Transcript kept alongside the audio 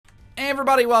Hey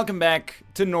everybody, welcome back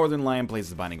to Northernlion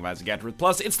Plays the Binding of Isaac AFTERBIRTH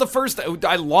Plus. It's the first...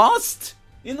 I lost?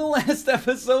 In the last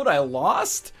episode, I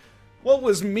lost? What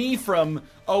was me from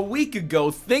a week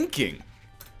ago thinking?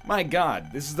 My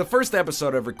god, this is the first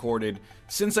episode I've recorded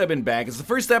since I've been back. It's the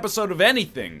first episode of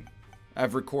anything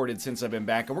I've recorded since I've been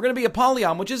back. And we're gonna be a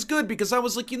Polyom, which is good because I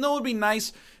was like, you know, it'd be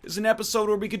nice as an episode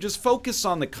where we could just focus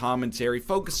on the commentary,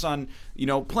 focus on, you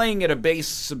know, playing at a base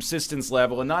subsistence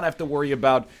level and not have to worry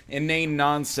about inane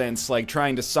nonsense like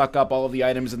trying to suck up all of the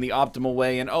items in the optimal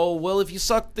way and, oh, well, if you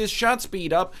suck this shot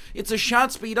speed up, it's a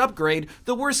shot speed upgrade.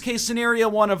 The worst case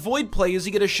scenario on a void play is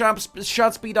you get a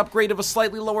shot speed upgrade of a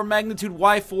slightly lower magnitude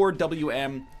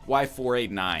Y4WM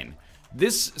Y489.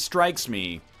 This strikes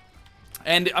me.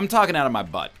 And I'm talking out of my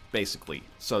butt, basically.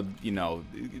 So, you know,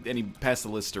 any pass the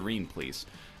Listerine, please.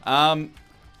 I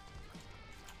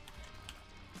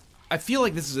feel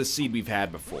like this is a seed we've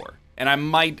had before. And I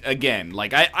might, again,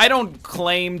 like, I don't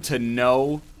claim to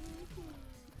know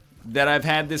that I've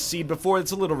had this seed before.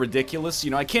 It's a little ridiculous. You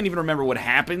know, I can't even remember what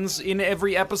happens in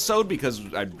every episode because,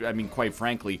 I mean, quite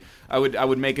frankly, I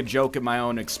would make a joke at my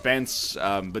own expense.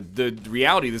 But the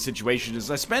reality of the situation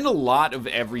is I spend a lot of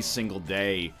every single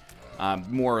day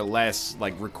more or less,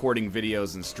 like, recording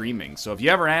videos and streaming. So if you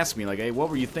ever ask me, like, hey,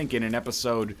 what were you thinking in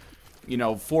episode, you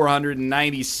know,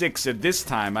 496 at this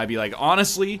time, I'd be like,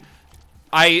 honestly,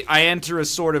 I enter a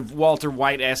sort of Walter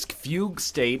White-esque fugue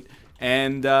state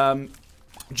and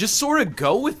just sort of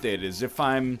go with it as if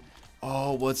I'm,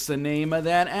 oh, what's the name of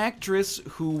that actress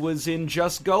who was in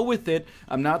Just Go With It?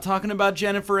 I'm not talking about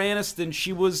Jennifer Aniston.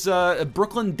 She was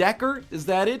Brooklyn Decker, is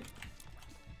that it?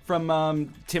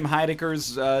 From Tim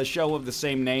Heidecker's show of the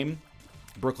same name,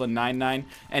 Brooklyn Nine-Nine.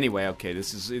 Anyway, okay,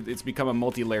 it's become a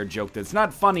multi-layered joke that's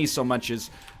not funny so much as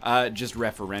just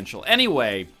referential.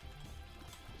 Anyway,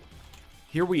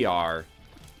 here we are,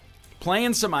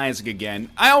 playing some Isaac again.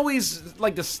 I always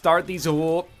like to start these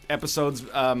whole episodes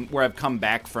where I've come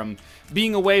back from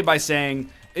being away by saying,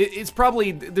 it's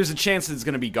probably, there's a chance that it's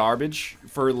gonna be garbage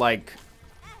for, like,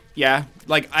 yeah,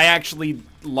 like, I actually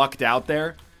lucked out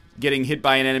there. Getting hit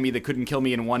by an enemy that couldn't kill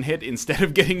me in one hit instead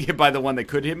of getting hit by the one that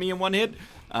could hit me in one hit,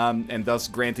 and thus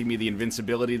granting me the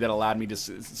invincibility that allowed me to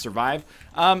survive.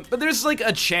 But there's like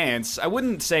a chance, I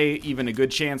wouldn't say even a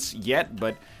good chance yet,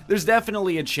 but there's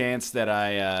definitely a chance that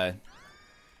I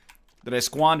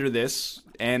squander this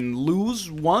and lose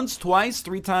once, twice,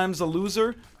 3 times a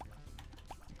loser.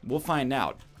 We'll find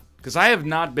out. Because I have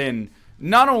not been,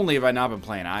 not only have I not been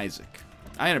playing Isaac,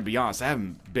 I gotta be honest, I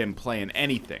haven't been playing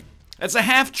anything. That's a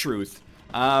half-truth.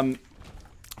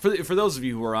 For those of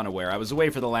you who are unaware, I was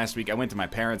away for the last week. I went to my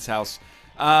parents' house.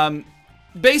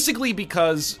 Basically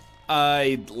because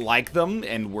I like them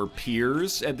and we're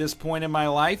peers at this point in my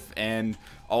life. And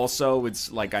also,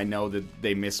 it's like I know that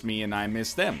they miss me and I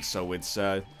miss them. So it's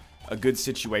a good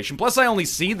situation. Plus, I only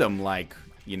see them like,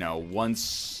 you know,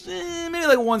 once, maybe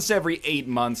like once every 8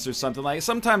 months or something like.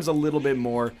 Sometimes a little bit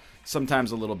more.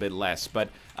 Sometimes a little bit less, but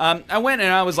I went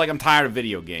and I was like, I'm tired of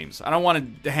video games. I don't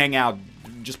want to hang out,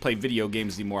 just play video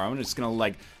games anymore. I'm just gonna,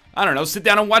 like, I don't know, sit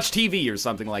down and watch TV or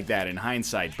something like that in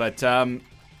hindsight. But I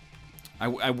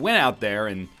went out there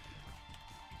and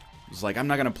was like, I'm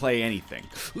not gonna play anything.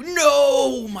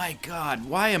 No, my god,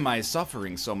 why am I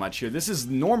suffering so much here? This is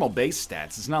normal base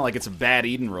stats. It's not like it's a bad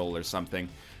Eden roll or something.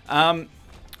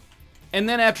 And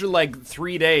then after, like,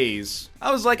 3 days,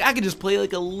 I was like, I could just play,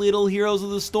 like, a little Heroes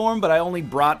of the Storm, but I only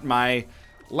brought my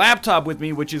laptop with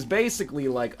me, which is basically,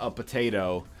 like, a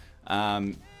potato.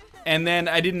 And then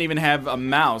I didn't even have a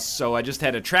mouse, so I just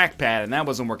had a trackpad, and that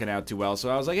wasn't working out too well. So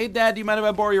I was like, hey, Dad, do you mind if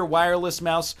I borrow your wireless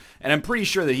mouse? And I'm pretty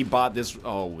sure that he bought this...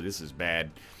 Oh, this is bad.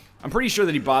 I'm pretty sure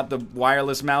that he bought the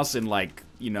wireless mouse in, like,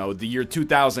 you know, the year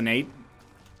 2008.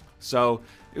 So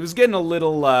it was getting a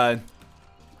little,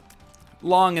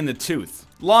 long in the tooth.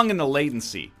 Long in the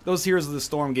latency. Those Heroes of the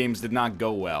Storm games did not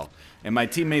go well. And my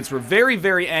teammates were very,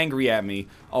 very angry at me,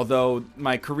 although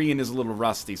my Korean is a little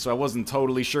rusty, so I wasn't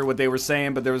totally sure what they were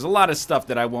saying, but there was a lot of stuff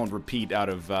that I won't repeat out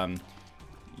of,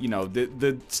 you know,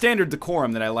 the standard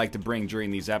decorum that I like to bring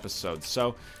during these episodes.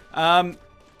 So,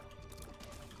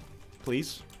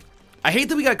 please? I hate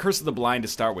that we got Curse of the Blind to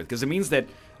start with, because it means that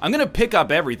I'm gonna pick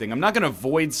up everything. I'm not gonna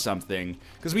void something,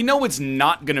 because we know it's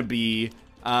not gonna be...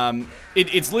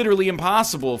 it's literally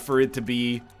impossible for it to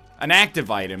be an active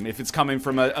item if it's coming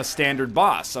from a standard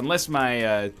boss. Unless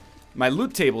my, my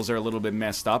loot tables are a little bit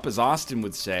messed up, as Austin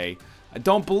would say. I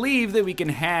don't believe that we can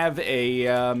have a,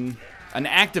 an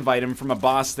active item from a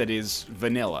boss that is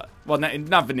vanilla. Well,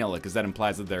 not vanilla, because that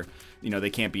implies that they're, you know,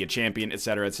 they can't be a champion,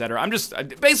 etc., etc. I'm just,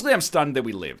 basically I'm stunned that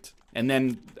we lived. And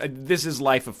then, this is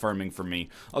life-affirming for me.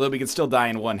 Although we can still die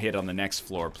in one hit on the next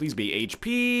floor. Please be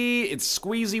HP. It's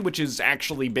squeezy, which is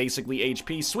actually basically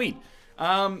HP. Sweet.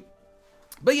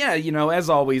 But yeah, you know, as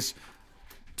always,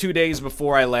 2 days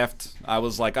before I left, I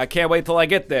was like, I can't wait till I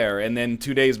get there. And then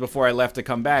 2 days before I left to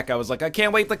come back, I was like, I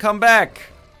can't wait to come back.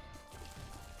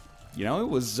 You know, it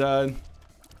was a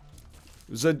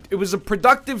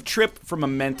productive trip from a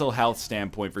mental health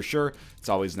standpoint, for sure. It's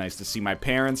always nice to see my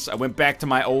parents. I went back to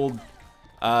my old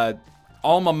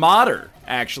alma mater,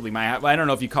 actually. I don't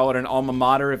know if you call it an alma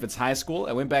mater if it's high school.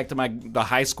 I went back to the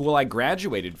high school I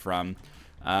graduated from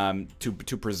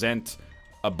to present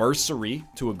a bursary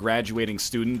to a graduating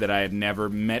student that I had never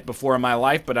met before in my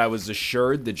life, but I was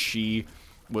assured that she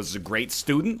was a great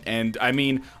student. And, I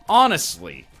mean,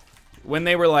 honestly, when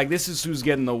they were like, this is who's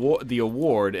getting the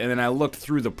award, and then I looked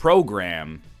through the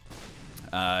program,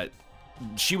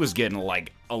 she was getting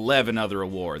like 11 other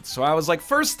awards. So I was like,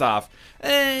 first off,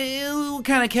 what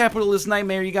kind of capitalist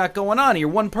nightmare you got going on here?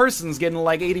 One person's getting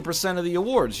like 80% of the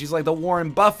awards. She's like the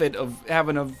Warren Buffett of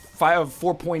having a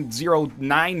 4.09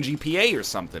 GPA or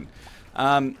something.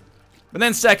 But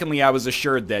then secondly, I was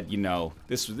assured that, you know,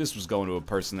 this was going to a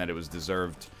person that it was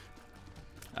deserved.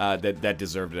 That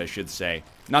deserved it, I should say.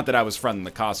 Not that I was fronting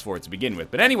the cost for it to begin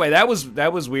with. But anyway, that was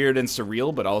weird and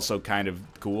surreal, but also kind of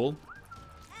cool.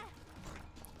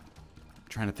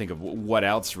 Trying to think of what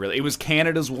else, really. It was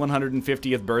Canada's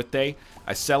 150th birthday.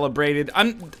 I celebrated.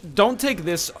 Don't take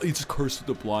this. It's Curse of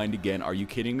the Blind again. Are you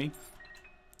kidding me?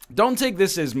 Don't take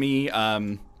this as me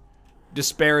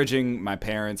disparaging my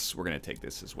parents. We're gonna take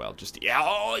this as well. Just yeah.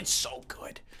 Oh, it's so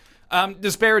good.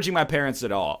 Disparaging my parents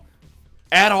at all.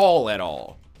 At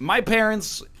all. My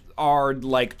parents are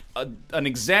like an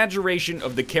exaggeration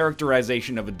of the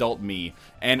characterization of adult me,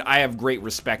 and I have great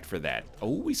respect for that. Oh,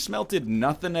 we smelted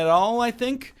nothing at all, I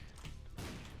think.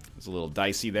 It was a little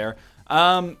dicey there.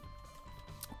 And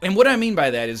what I mean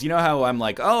by that is, you know how I'm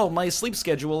like, oh, my sleep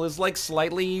schedule is like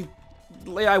slightly,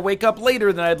 I wake up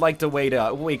later than I'd like to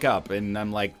wake up, and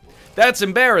I'm like, that's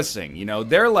embarrassing. You know,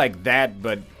 they're like that,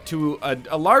 but to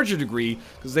a larger degree,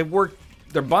 because they've worked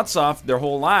their butts off their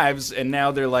whole lives, and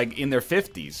now they're like in their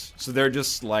 50s. So they're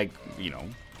just like, you know,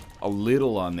 a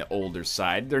little on the older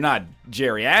side. They're not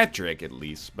geriatric, at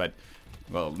least, but,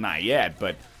 well, not yet.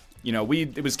 But, you know,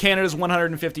 it was Canada's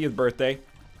 150th birthday,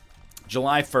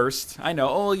 July 1st. I know,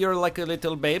 oh, you're like a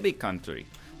little baby country.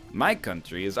 My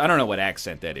country is, I don't know what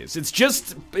accent that is. It's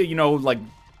just, you know, like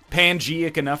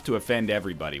Pangeic enough to offend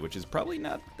everybody, which is probably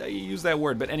not how you use that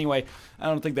word. But anyway, I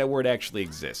don't think that word actually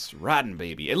exists. Rotten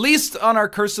baby. At least on our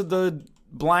Curse of the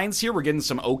Blinds here, we're getting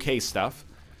some okay stuff.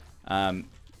 But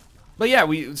yeah,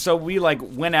 we like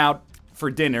went out for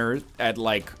dinner at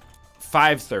like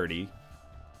 5:30.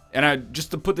 And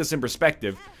just to put this in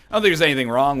perspective, I don't think there's anything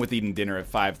wrong with eating dinner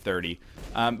at 5:30.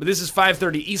 But this is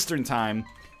 5:30 Eastern time.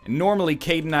 And normally,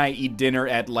 Kate and I eat dinner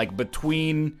at like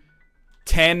between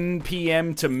 10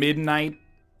 p.m. to midnight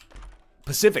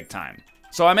Pacific time.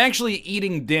 So I'm actually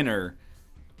eating dinner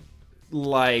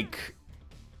like,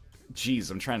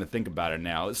 geez, I'm trying to think about it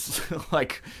now. It's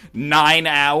like 9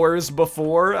 hours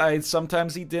before I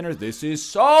sometimes eat dinner. This is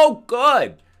so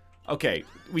good. Okay,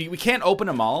 we can't open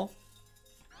them all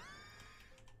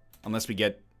unless we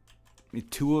get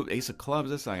 2 of Ace of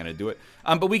Clubs. That's not gonna do it.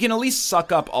 But we can at least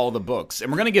suck up all the books,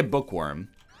 and we're gonna get Bookworm.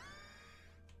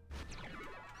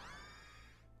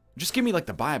 Just give me, like,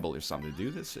 the Bible or something to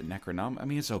do this. Necronom. I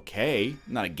mean, it's okay.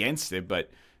 I'm not against it, but...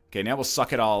 Okay, now we'll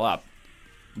suck it all up.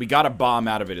 We got a bomb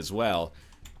out of it as well.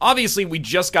 Obviously, we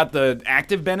just got the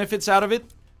active benefits out of it,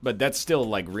 but that's still,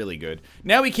 like, really good.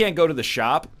 Now we can't go to the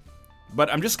shop,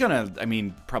 but I'm just gonna, I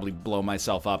mean, probably blow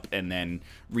myself up and then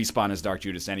respawn as Dark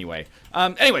Judas anyway.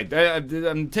 Anyway,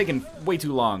 I'm taking way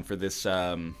too long for this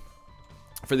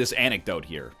anecdote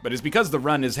here, but it's because the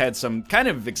run has had some kind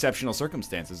of exceptional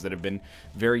circumstances that have been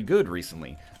very good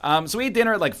recently. So we ate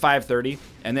dinner at like 5:30,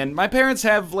 and then my parents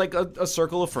have like a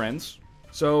circle of friends,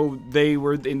 so they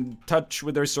were in touch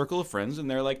with their circle of friends,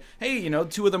 and they're like, hey, you know,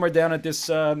 2 of them are down at this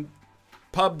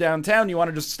pub downtown, you want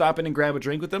to just stop in and grab a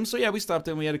drink with them? So yeah, we stopped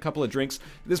in, we had a couple of drinks.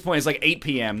 At this point, it's like 8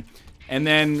 p.m., and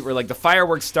then we're like, the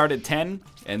fireworks start at 10,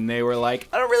 and they were like,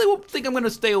 I don't really think I'm going to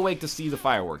stay awake to see the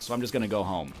fireworks, so I'm just going to go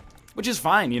home. Which is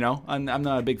fine, you know. I'm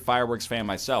not a big fireworks fan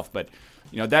myself, but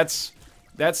you know that's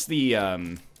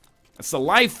the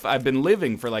life I've been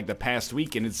living for like the past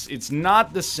week, and it's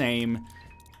not the same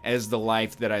as the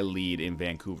life that I lead in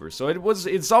Vancouver. So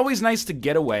it's always nice to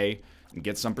get away and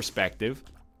get some perspective.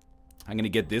 I'm gonna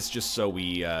get this just so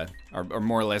we are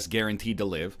more or less guaranteed to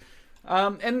live,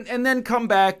 and then come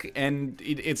back, and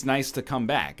it's nice to come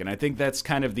back, and I think that's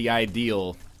kind of the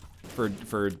ideal for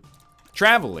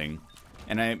traveling.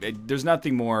 And there's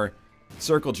nothing more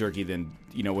circle jerky than,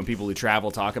 you know, when people who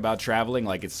travel talk about traveling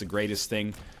like it's the greatest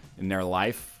thing in their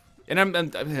life. And I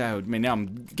mean, now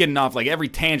I'm getting off, like, every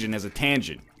tangent has a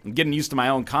tangent. I'm getting used to my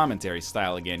own commentary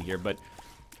style again here, but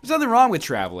there's nothing wrong with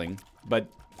traveling, but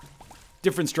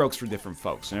different strokes for different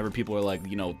folks. Whenever people are like,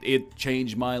 you know, it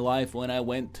changed my life when I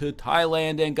went to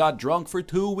Thailand and got drunk for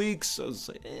 2 weeks. I was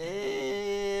like,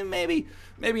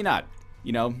 maybe not.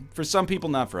 You know, for some people,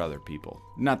 not for other people.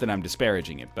 Not that I'm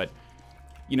disparaging it, but,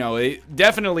 you know,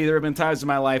 definitely there have been times in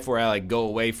my life where I, like, go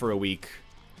away for a week,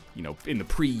 you know, in the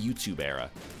pre-YouTube era.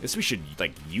 Guess we should,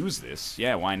 like, use this.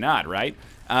 Yeah, why not, right?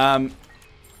 I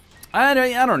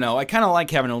don't know. I kind of like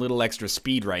having a little extra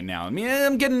speed right now. I mean,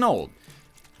 I'm getting old.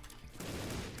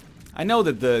 I know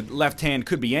that the left hand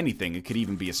could be anything. It could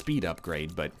even be a speed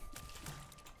upgrade, but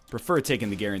prefer taking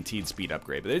the guaranteed speed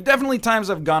upgrade. But there are definitely times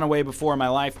I've gone away before in my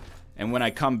life, and when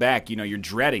I come back, you know, you're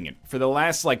dreading it. For the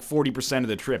last, like, 40% of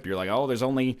the trip, you're like, oh, there's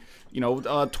only, you know,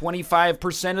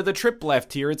 25% of the trip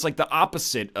left here. It's like the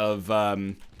opposite of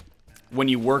when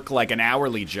you work, like, an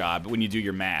hourly job, when you do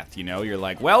your math, you know? You're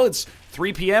like, well, it's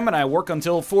 3 p.m. and I work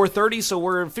until 4:30, so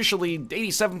we're officially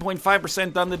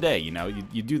 87.5% done the day, you know?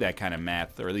 You do that kind of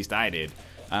math, or at least I did.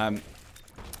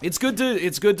 It's good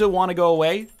to want to go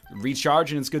away,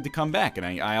 recharge, and it's good to come back. And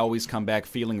I always come back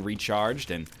feeling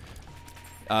recharged and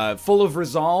full of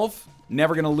resolve.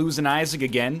 Never gonna lose an Isaac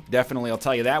again. Definitely, I'll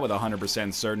tell you that with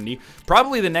 100% certainty.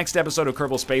 Probably the next episode of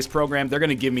Kerbal Space Program, they're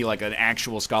gonna give me like an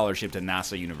actual scholarship to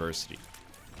NASA University.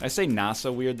 Did I say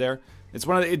NASA weird there? It's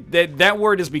one of the, that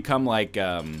word has become like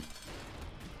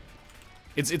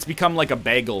it's become like a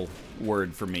bagel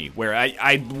word for me, where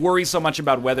I worry so much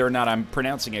about whether or not I'm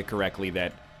pronouncing it correctly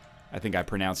that I think I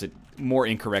pronounce it more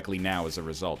incorrectly now as a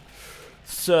result.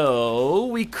 So,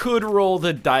 we could roll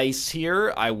the dice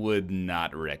here. I would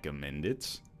not recommend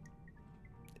it.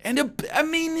 And, I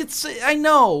mean, I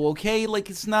know, okay?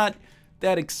 Like, it's not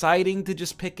that exciting to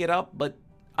just pick it up, but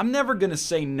I'm never gonna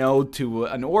say no to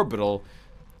an orbital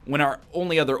when our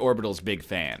only other orbital's big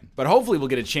fan. But hopefully we'll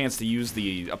get a chance to use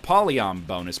the Apollyon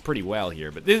bonus pretty well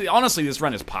here. But honestly, this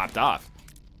run has popped off.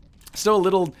 Still a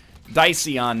little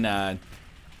dicey on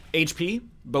HP,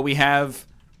 but we have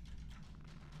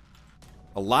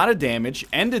a lot of damage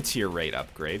and a tier rate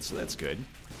upgrade, so that's good.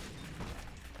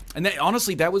 And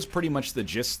honestly, that was pretty much the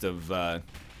gist of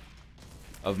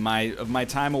my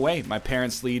time away. My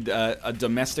parents lead a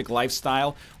domestic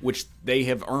lifestyle, which they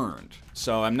have earned.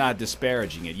 So I'm not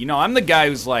disparaging it. You know, I'm the guy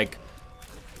who's like,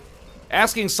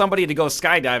 asking somebody to go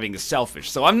skydiving is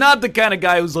selfish. So I'm not the kind of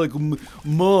guy who's like,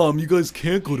 Mom, you guys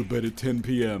can't go to bed at 10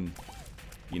 p.m.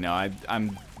 You know,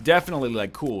 I'm definitely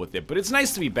like cool with it. But it's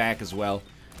nice to be back as well.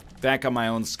 Back on my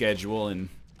own schedule and,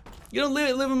 you know,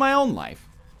 living my own life.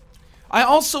 I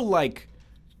also, like,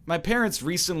 my parents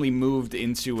recently moved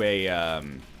into a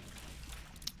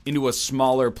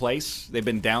smaller place. They've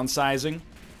been downsizing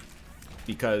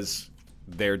because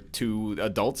they're two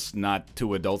adults, not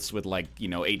two adults with, like, you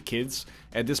know, 8 kids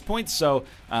at this point. So,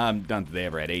 not that they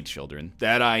ever had 8 children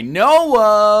that I know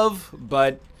of,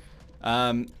 but,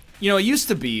 you know, it used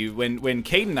to be when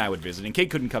Kate and I would visit, and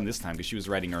Kate couldn't come this time because she was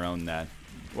writing her own,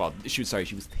 well, she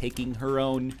was taking her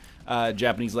own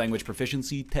Japanese language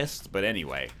proficiency test, but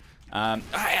anyway.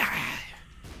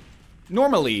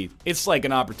 Normally, it's like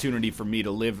an opportunity for me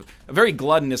to live a very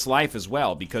gluttonous life as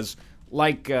well, because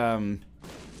like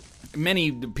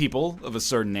many people of a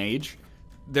certain age,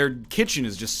 their kitchen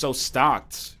is just so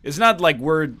stocked. It's not like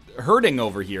we're hurting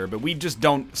over here, but we just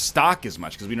don't stock as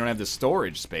much because we don't have the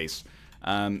storage space.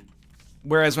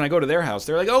 Whereas when I go to their house,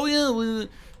 they're like, oh yeah,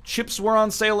 chips were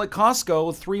on sale at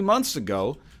Costco 3 months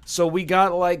ago, so we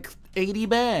got like 80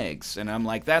 bags. And I'm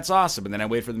like, that's awesome. And then I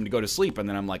wait for them to go to sleep, and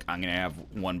then I'm like, I'm gonna have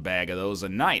 1 bag of those a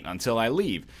night until I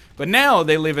leave. But now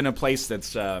they live in a place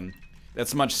that's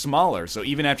much smaller, so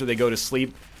even after they go to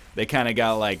sleep, they kind of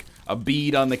got like a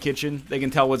bead on the kitchen. They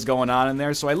can tell what's going on in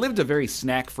there. So I lived a very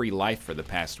snack-free life for the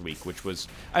past week, which was,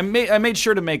 I made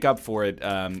sure to make up for it.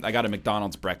 I got a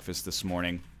McDonald's breakfast this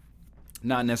morning.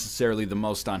 Not necessarily the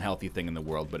most unhealthy thing in the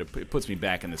world, but it puts me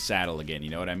back in the saddle again, you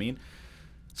know what I mean?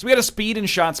 So we got a speed and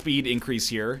shot speed increase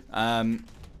here. And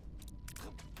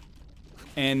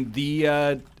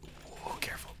the,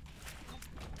 careful.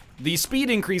 The speed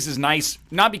increase is nice,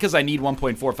 not because I need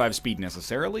 1.45 speed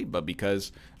necessarily, but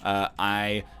because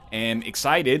I am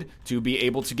excited to be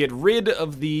able to get rid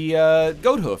of the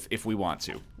goat hoof if we want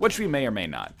to, which we may or may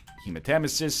not.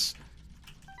 Hematemesis,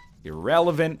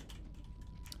 irrelevant.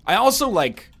 I also,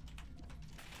 like,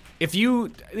 this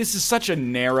is such a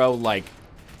narrow, like,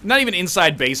 not even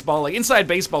inside baseball. Like, inside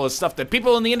baseball is stuff that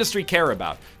people in the industry care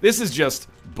about. This is just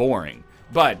boring.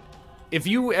 But if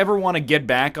you ever want to get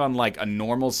back on, like, a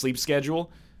normal sleep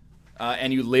schedule,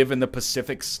 and you live in the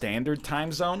Pacific Standard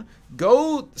Time Zone,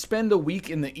 go spend a week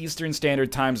in the Eastern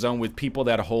Standard Time Zone with people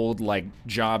that hold, like,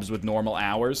 jobs with normal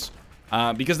hours.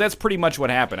 Because that's pretty much what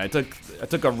happened. I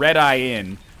took a red eye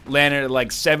in, landed at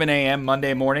like 7 a.m.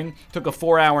 Monday morning, took a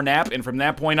 4-hour nap, and from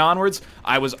that point onwards,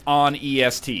 I was on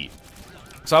EST.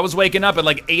 So I was waking up at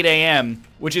like 8 a.m.,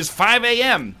 which is 5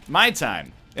 a.m. my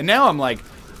time. And now I'm like,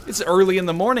 it's early in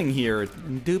the morning here,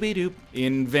 doobie-doop,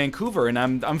 in Vancouver, and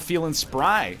I'm feeling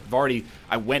spry.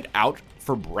 I went out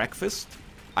for breakfast.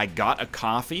 I got a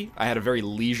coffee. I had a very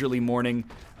leisurely morning,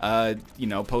 you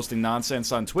know, posting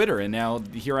nonsense on Twitter, and now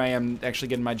here I am actually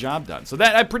getting my job done. So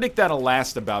that, I predict that'll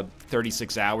last about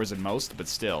 36 hours at most, but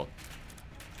still.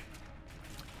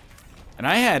 And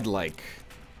I had, like...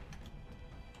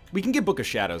 We can get Book of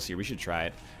Shadows here. We should try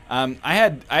it. I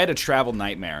had a travel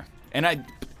nightmare, and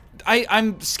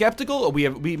I'm skeptical.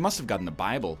 We must have gotten the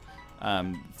Bible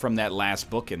from that last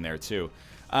book in there too.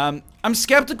 I'm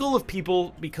skeptical of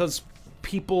people because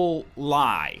people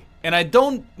lie, and I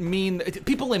don't mean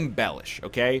people embellish.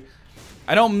 Okay,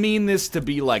 I don't mean this to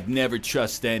be like never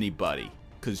trust anybody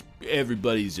because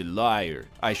everybody's a liar.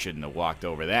 I shouldn't have walked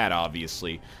over that,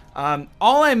 obviously.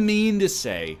 All I mean to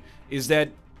say is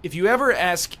that if you ever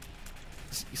ask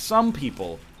some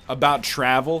people about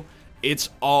travel, it's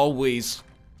always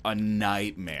a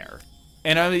nightmare.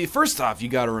 And I mean, first off, you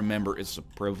gotta remember it's a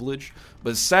privilege.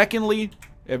 But secondly,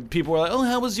 if people were like, oh,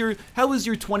 how was your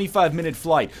 25-minute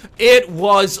flight? It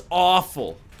was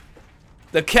awful.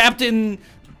 The captain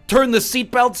turned the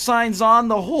seatbelt signs on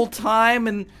the whole time,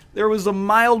 and there was a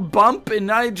mild bump, and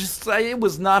it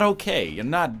was not okay. I'm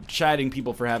not chiding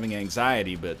people for having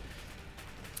anxiety, but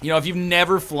you know, if you've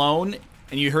never flown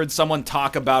and you heard someone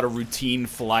talk about a routine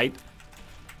flight,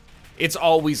 it's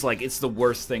always like it's the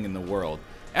worst thing in the world.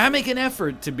 And I make an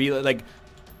effort to be like,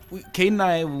 Kate and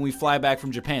I, when we fly back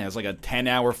from Japan, it's like a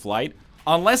 10-hour flight.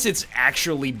 Unless it's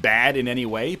actually bad in any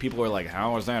way, people are like,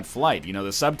 how was that flight? You know, the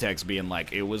subtext being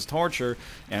like, it was torture.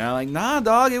 And I'm like, nah,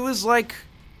 dog, it was like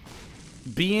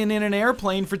being in an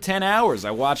airplane for 10 hours.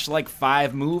 I watched like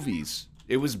 5 movies.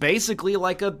 It was basically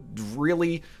like a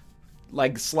really,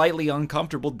 like, slightly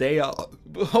uncomfortable day off.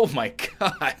 Oh my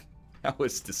god. That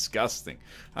was disgusting.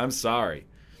 I'm sorry.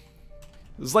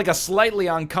 It was like a slightly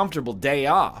uncomfortable day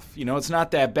off. You know, it's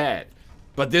not that bad.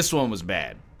 But this one was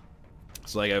bad.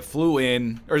 So, like, I flew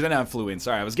in, or not flew in,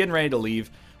 sorry. I was getting ready to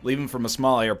leave, leaving from a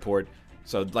small airport.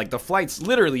 So, like, the flights,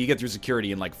 literally, you get through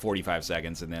security in, like, 45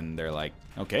 seconds, and then they're like,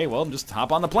 okay, well, just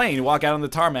hop on the plane. You walk out on the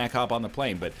tarmac, hop on the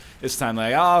plane. But this time,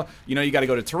 like, oh, you know, you got to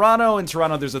go to Toronto. In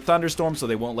Toronto, there's a thunderstorm, so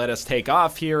they won't let us take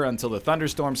off here until the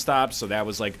thunderstorm stops. So that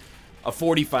was, like, a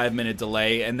 45-minute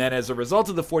delay. And then as a result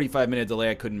of the 45-minute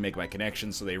delay, I couldn't make my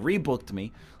connection, so they rebooked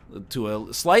me to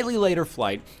a slightly later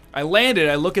flight. I landed,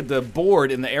 I look at the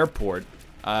board in the airport,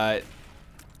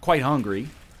 quite hungry,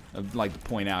 I'd like to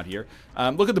point out here.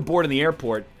 Look at the board in the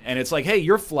airport, and it's like, hey,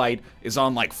 your flight is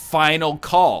on, like, final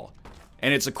call,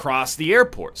 and it's across the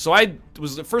airport. So I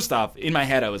was, first off, in my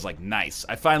head, I was like, nice.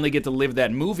 I finally get to live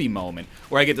that movie moment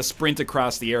where I get to sprint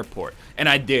across the airport. And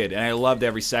I did, and I loved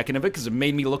every second of it because it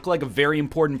made me look like a very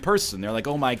important person. They're like,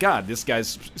 oh my god, this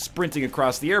guy's sprinting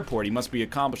across the airport. He must be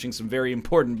accomplishing some very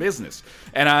important business.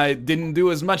 And I didn't do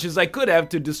as much as I could have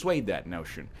to dissuade that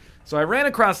notion. So I ran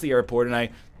across the airport, and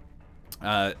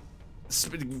I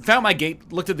found my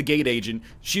gate, looked at the gate agent.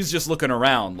 She's just looking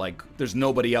around like there's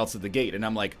nobody else at the gate. And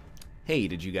I'm like, hey,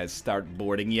 did you guys start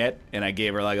boarding yet? And I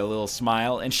gave her like a little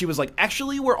smile, and she was like,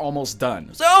 actually, we're almost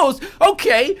done. So, oh,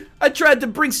 okay. I tried to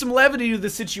bring some levity to the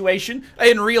situation. I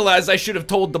didn't realize I should have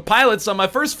told the pilots on my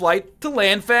first flight to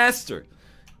land faster.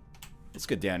 Let's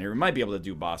get down here. We might be able to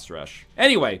do boss rush.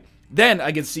 Anyway, then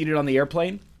I get seated on the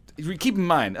airplane. Keep in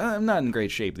mind, I'm not in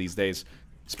great shape these days.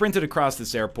 Sprinted across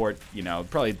this airport, you know,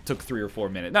 probably took 3 or 4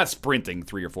 minutes. Not sprinting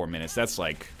 3 or 4 minutes. That's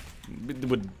like, it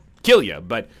would kill you,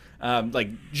 but like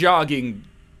jogging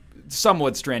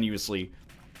somewhat strenuously.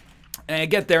 And I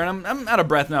get there, and I'm out of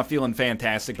breath, not feeling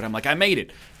fantastic, but I'm like, I made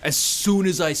it. As soon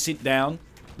as I sit down,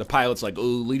 the pilot's like, oh,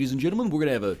 ladies and gentlemen, we're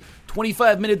gonna have a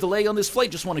 25-minute delay on this flight.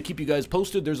 Just want to keep you guys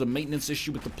posted. There's a maintenance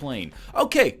issue with the plane.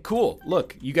 Okay, cool.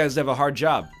 Look, you guys have a hard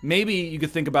job. Maybe you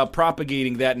could think about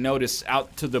propagating that notice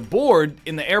out to the board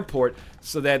in the airport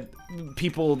so that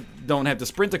people don't have to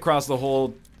sprint across the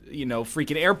whole, you know,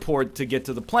 freaking airport to get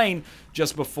to the plane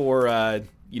just before,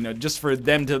 you know, just for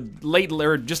them to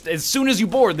or just as soon as you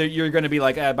board, you're going to be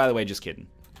like, by the way, just kidding.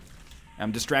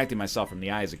 I'm distracting myself from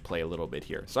the Isaac play a little bit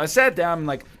here. So I sat down,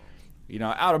 like, you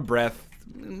know, out of breath,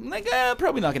 like,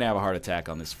 probably not going to have a heart attack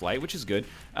on this flight, which is good.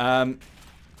 And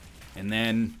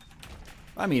then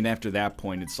I mean, after that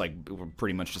point, it's like we're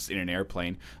pretty much just in an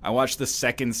airplane. I watched the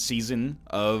second season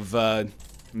of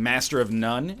Master of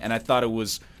None, and I thought it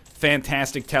was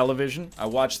fantastic television. I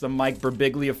watched the Mike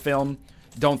Birbiglia film,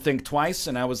 Don't Think Twice,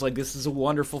 and I was like, this is a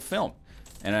wonderful film.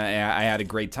 And I had a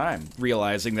great time,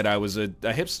 realizing that I was a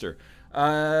hipster.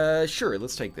 Sure,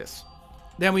 let's take this.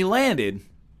 Then we landed,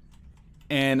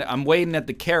 and I'm waiting at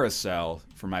the carousel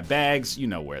for my bags. You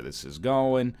know where this is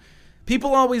going.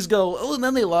 People always go, oh, and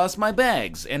then they lost my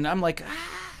bags. And I'm like,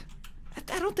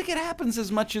 I don't think it happens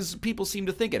as much as people seem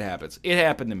to think it happens. It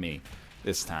happened to me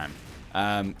this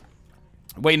time.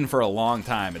 Waiting for a long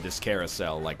time at this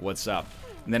carousel, like, what's up?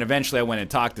 And then eventually I went and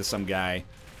talked to some guy.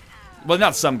 Well,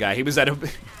 not some guy. He was at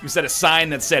a sign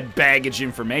that said baggage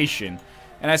information.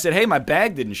 And I said, hey, my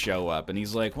bag didn't show up. And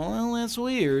he's like, well, that's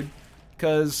weird,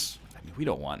 because, I mean, we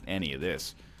don't want any of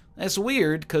this. That's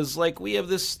weird, because, like, we have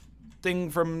this thing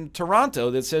from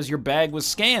Toronto that says your bag was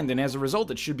scanned, and as a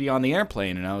result, it should be on the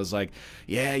airplane. And I was like,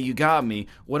 yeah, you got me.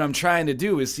 What I'm trying to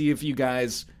do is see if you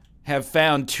guys have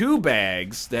found 2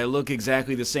 bags that look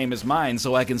exactly the same as mine,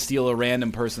 so I can steal a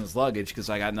random person's luggage, because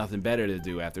I got nothing better to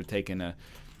do after taking a...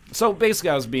 So,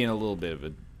 basically, I was being a little bit of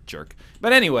a jerk.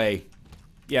 But anyway...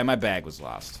 yeah, my bag was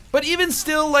lost. But even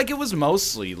still, like, it was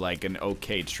mostly, like, an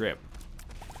okay trip.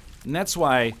 And that's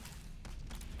why,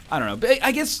 I don't know. But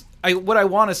I guess what I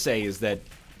want to say is that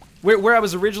where I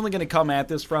was originally going to come at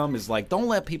this from is, like, don't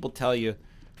let people tell you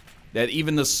that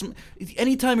even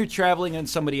anytime you're traveling and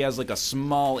somebody has, like, a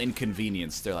small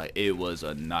inconvenience, they're like, it was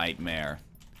a nightmare.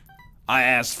 I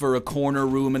asked for a corner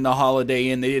room in the Holiday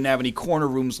Inn. They didn't have any corner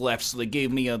rooms left, so they gave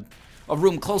me a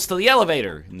room close to the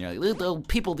elevator. And you're like, little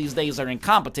people these days are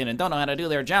incompetent and don't know how to do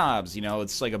their jobs. You know,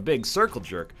 it's like a big circle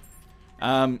jerk.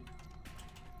 But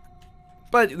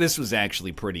this was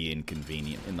actually pretty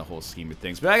inconvenient in the whole scheme of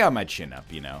things. But I got my chin up,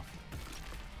 you know.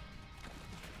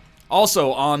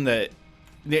 Also, and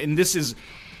this is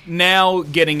now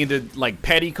getting into, like,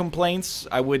 petty complaints.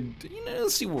 I would,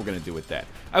 let's see what we're going to do with that.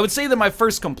 I would say that my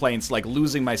first complaints, like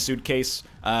losing my suitcase,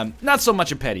 not so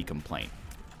much a petty complaint.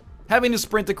 Having to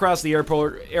sprint across the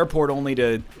airport only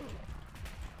to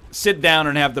sit down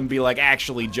and have them be like,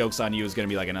 actually, joke's on you, is going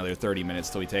to be like another 30 minutes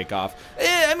till we take off.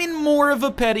 I mean, more of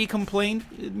a petty complaint,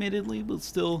 admittedly, but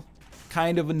still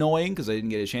kind of annoying because I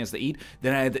didn't get a chance to eat.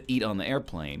 Then I had to eat on the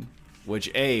airplane,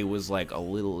 which A, was like a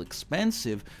little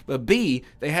expensive, but B,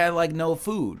 they had like no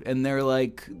food. And they're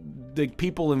like, the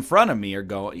people in front of me are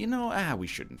going, we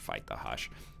shouldn't fight the hush.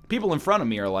 People in front of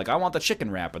me are like, I want the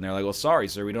chicken wrap. And they're like, well, sorry,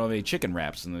 sir, we don't have any chicken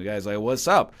wraps. And the guy's like, what's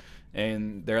up?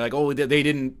 And they're like, oh, they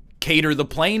didn't cater the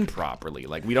plane properly.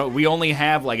 Like, we only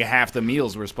have like half the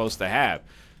meals we're supposed to have.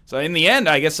 So in the end,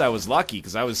 I guess I was lucky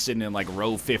because I was sitting in like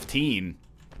row 15.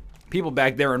 People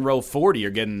back there in row 40 are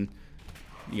getting,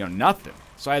 nothing.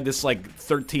 So I had this like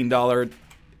 $13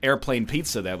 airplane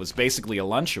pizza that was basically a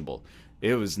Lunchable.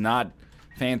 It was not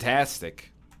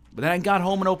fantastic. But then I got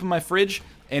home and opened my fridge.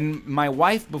 And my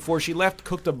wife, before she left,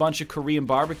 cooked a bunch of Korean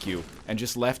barbecue and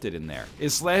just left it in there.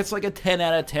 It's like a 10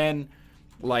 out of 10,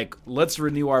 like, let's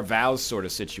renew our vows sort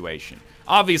of situation.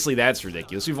 Obviously, that's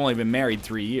ridiculous. We've only been married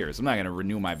 3 years. I'm not going to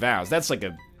renew my vows. That's like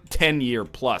a 10-year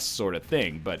plus sort of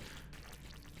thing. But,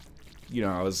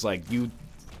 I was like, you've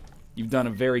done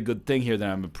a very good thing here that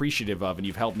I'm appreciative of, and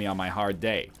you've helped me on my hard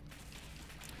day.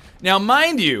 Now,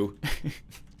 mind you...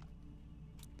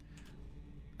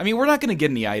 I mean, we're not going to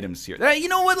get any items here. You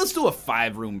know what? Let's do a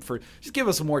 5-room for... just give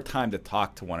us more time to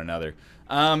talk to one another.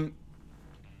 Mind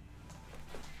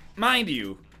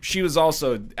you, she was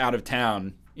also out of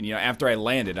town. And, after I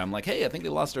landed, I'm like, hey, I think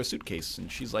they lost our suitcase.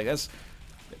 And she's like, that's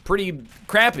pretty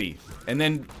crappy. And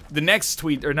then the next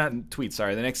tweet, or not tweet,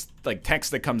 sorry, the next, like, text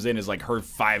that comes in is, like, her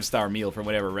 5-star meal from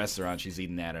whatever restaurant she's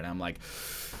eating at. And I'm like...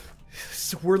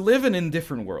 so we're living in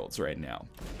different worlds right now.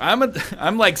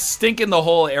 I'm like, stinking the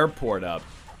whole airport up.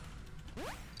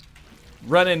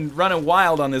 Running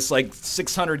wild on this like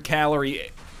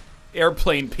 600-calorie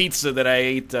airplane pizza that I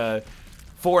ate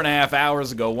 4.5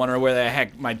 hours ago, wondering where the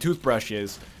heck my toothbrush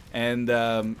is. And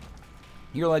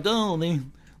you're like, oh,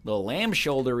 the lamb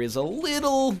shoulder is a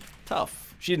little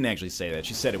tough. She didn't actually say that.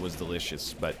 She said it was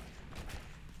delicious, but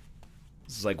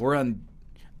it's like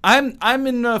I'm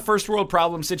in a first world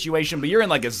problem situation, but you're in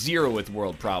like a 0th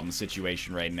world problem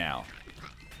situation right now.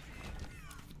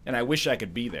 And I wish I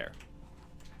could be there.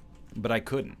 But I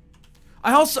couldn't.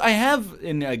 I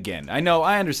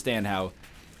understand how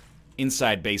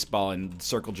inside baseball and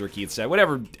circle jerky, etc.,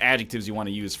 whatever adjectives you want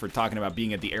to use for talking about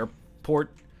being at the airport,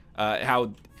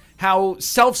 how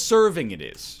self-serving it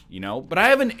is, But I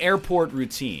have an airport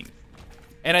routine.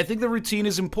 And I think the routine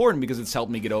is important because it's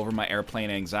helped me get over my airplane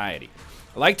anxiety.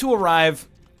 I like to arrive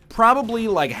probably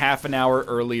like half an hour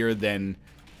earlier than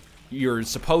you're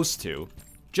supposed to,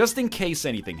 just in case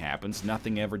anything happens.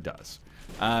 Nothing ever does.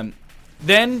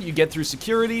 Then you get through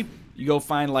security, you go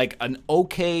find like an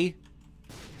okay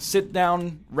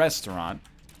sit-down restaurant,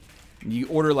 you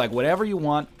order like whatever you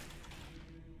want,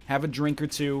 have a drink or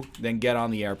two, then get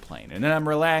on the airplane. And then I'm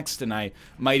relaxed, and I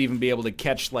might even be able to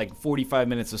catch like 45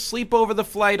 minutes of sleep over the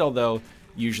flight, although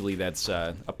usually that's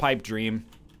a pipe dream,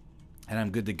 and I'm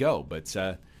good to go. But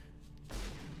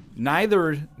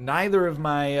neither of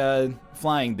my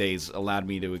flying days allowed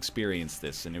me to experience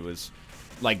this, and it was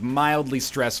like mildly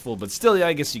stressful, but still,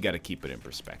 I guess you got to keep it in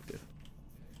perspective.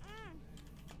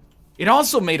 It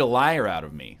also made a liar out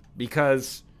of me,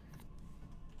 because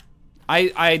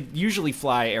I usually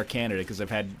fly Air Canada because I've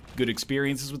had good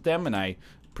experiences with them, and I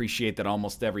appreciate that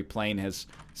almost every plane has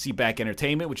seatback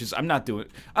entertainment, which is, I'm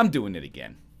doing it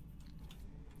again.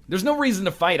 There's no reason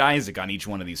to fight Isaac on each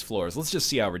one of these floors. Let's just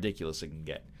see how ridiculous it can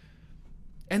get.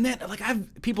 And then, like,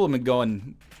 people have been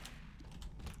going,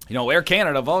 you know, Air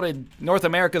Canada voted North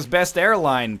America's best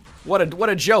airline. What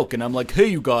a joke. And I'm like, hey,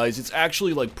 you guys, it's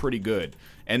actually, like, pretty good.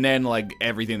 And then, like,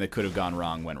 everything that could have gone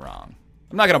wrong went wrong.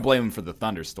 I'm not going to blame him for the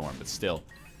thunderstorm, but still.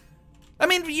 I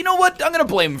mean, you know what? I'm going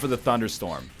to blame him for the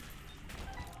thunderstorm.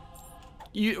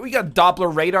 We got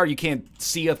Doppler radar. You can't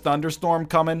see a thunderstorm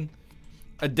coming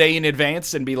a day in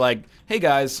advance and be like, hey,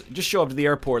 guys, just show up to the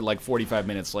airport like 45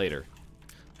 minutes later.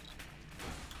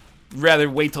 Rather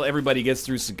wait till everybody gets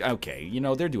through. Okay, you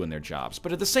know, they're doing their jobs.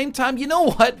 But at the same time, you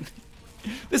know what?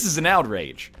 This is an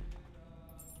outrage.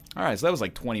 Alright, so that was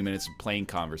like 20 minutes of plane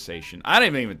conversation. I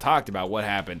didn't even talk about what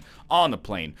happened on the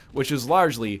plane, which is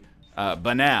largely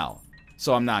banal.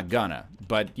 So I'm not gonna.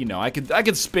 But, you know, I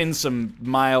could spin some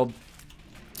mild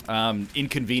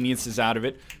inconveniences out of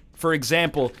it. For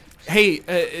example,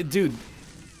 hey, dude,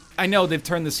 I know they've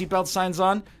turned the seatbelt signs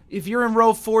on. If you're in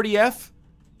row 40F,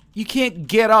 you can't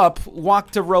get up,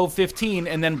 walk to row 15,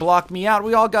 and then block me out.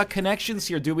 We all got connections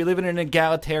here, dude. We live in an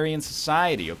egalitarian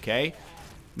society, okay?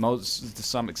 Most, to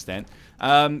some extent.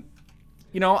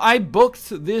 You know, I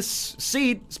booked this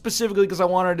seat specifically because I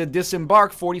wanted to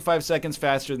disembark 45 seconds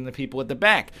faster than the people at the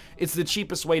back. It's the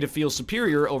cheapest way to feel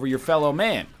superior over your fellow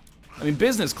man. I mean,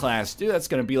 business class, dude, that's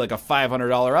going to be like a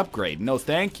 $500 upgrade. No,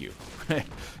 thank you.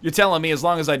 You're telling me as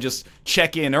long as I just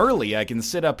check in early, I can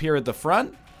sit up here at the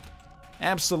front?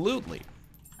 Absolutely.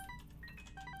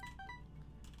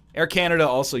 Air Canada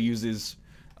also uses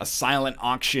a silent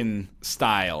auction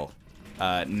style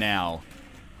now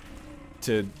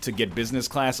to get business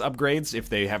class upgrades if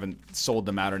they haven't sold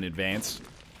them out in advance.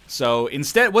 So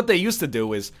instead, what they used to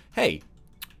do is, hey,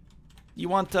 you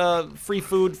want free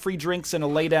food, free drinks, and a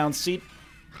lay-down seat?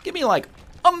 Give me like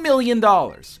 $1 million.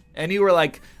 And you were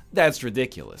like, that's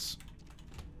ridiculous.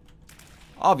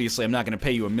 Obviously, I'm not going to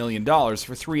pay you $1 million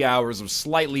for 3 hours of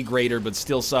slightly greater but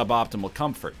still suboptimal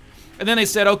comfort. And then they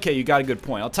said, okay, you got a good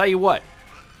point. I'll tell you what.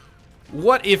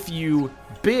 What if you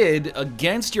bid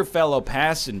against your fellow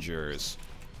passengers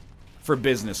for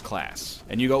business class?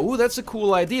 And you go, ooh, that's a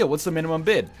cool idea. What's the minimum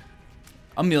bid?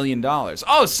 $1 million.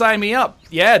 Oh, sign me up.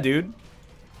 Yeah, dude.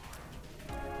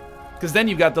 Because then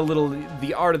you've got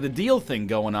the art of the deal thing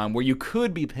going on where you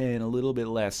could be paying a little bit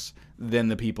less than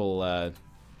the people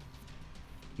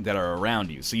that are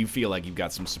around you. So you feel like you've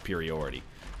got some superiority.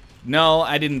 No,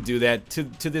 I didn't do that.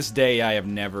 To this day, I have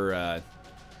never...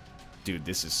 Dude,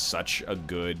 this is such a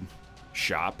good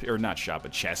shop. Or not shop, a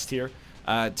chest here.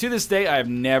 To this day, I have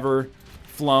never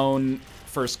flown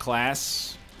first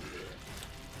class.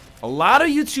 A lot of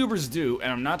YouTubers do,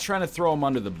 and I'm not trying to throw them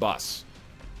under the bus.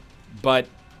 But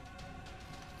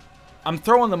I'm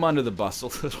throwing them under the bus a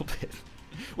little bit.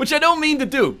 Which I don't mean to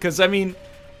do, because, I mean...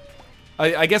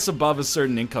 I guess above a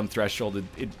certain income threshold,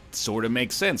 it sort of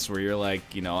makes sense, where you're like,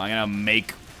 you know, I'm gonna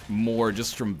make more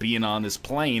just from being on this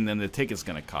plane than the ticket's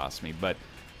gonna cost me. But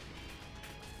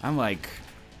I'm like,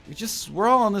 we're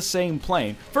all on the same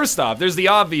plane. First off, there's the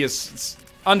obvious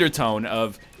undertone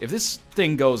of, if this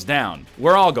thing goes down,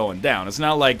 we're all going down. It's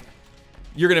not like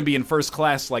you're gonna be in first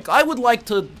class like, I would like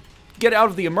to get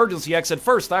out of the emergency exit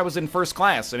first. I was in first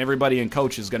class. And everybody in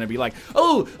coach is gonna be like,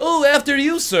 oh, after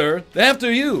you, sir.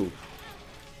 After you.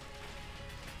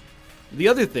 The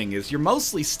other thing is, you're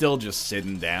mostly still just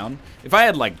sitting down. If I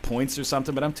had, like, points or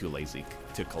something, but I'm too lazy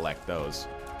to collect those.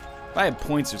 If I had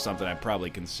points or something, I'd probably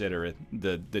consider it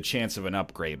the chance of an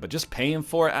upgrade. But just paying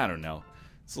for it, I don't know.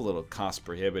 It's a little cost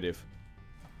prohibitive,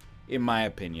 in my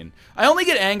opinion. I only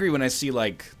get angry when I see,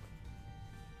 like,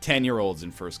 10-year-olds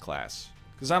in first class.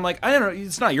 Because I'm like, I don't know,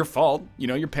 it's not your fault. You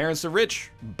know, your parents are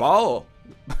rich. Ball.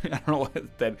 I don't know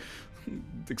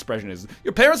expression is,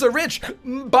 your parents are rich,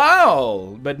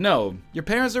 ball. But no, your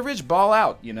parents are rich, ball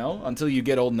out, you know, until you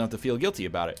get old enough to feel guilty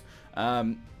about it.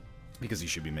 Because you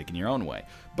should be making your own way.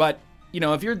 But, you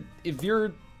know, if you're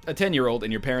a 10-year-old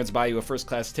and your parents buy you a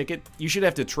first-class ticket, you should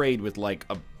have to trade with like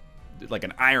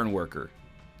an iron worker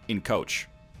in Coach.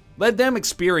 Let them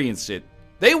experience it.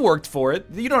 They worked for it.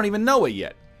 You don't even know it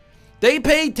yet. They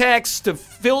pay tax to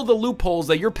fill the loopholes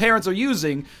that your parents are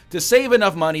using to save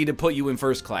enough money to put you in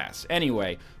first class.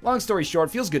 Anyway, long story short,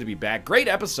 feels good to be back. Great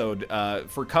episode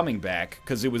for coming back,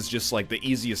 because it was just like the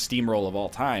easiest steamroll of all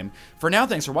time. For now,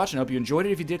 thanks for watching. I hope you enjoyed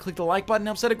it. If you did, click the like button. It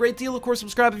helps out a great deal. Of course,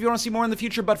 subscribe if you want to see more in the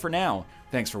future. But for now,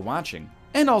 thanks for watching,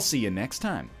 and I'll see you next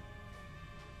time.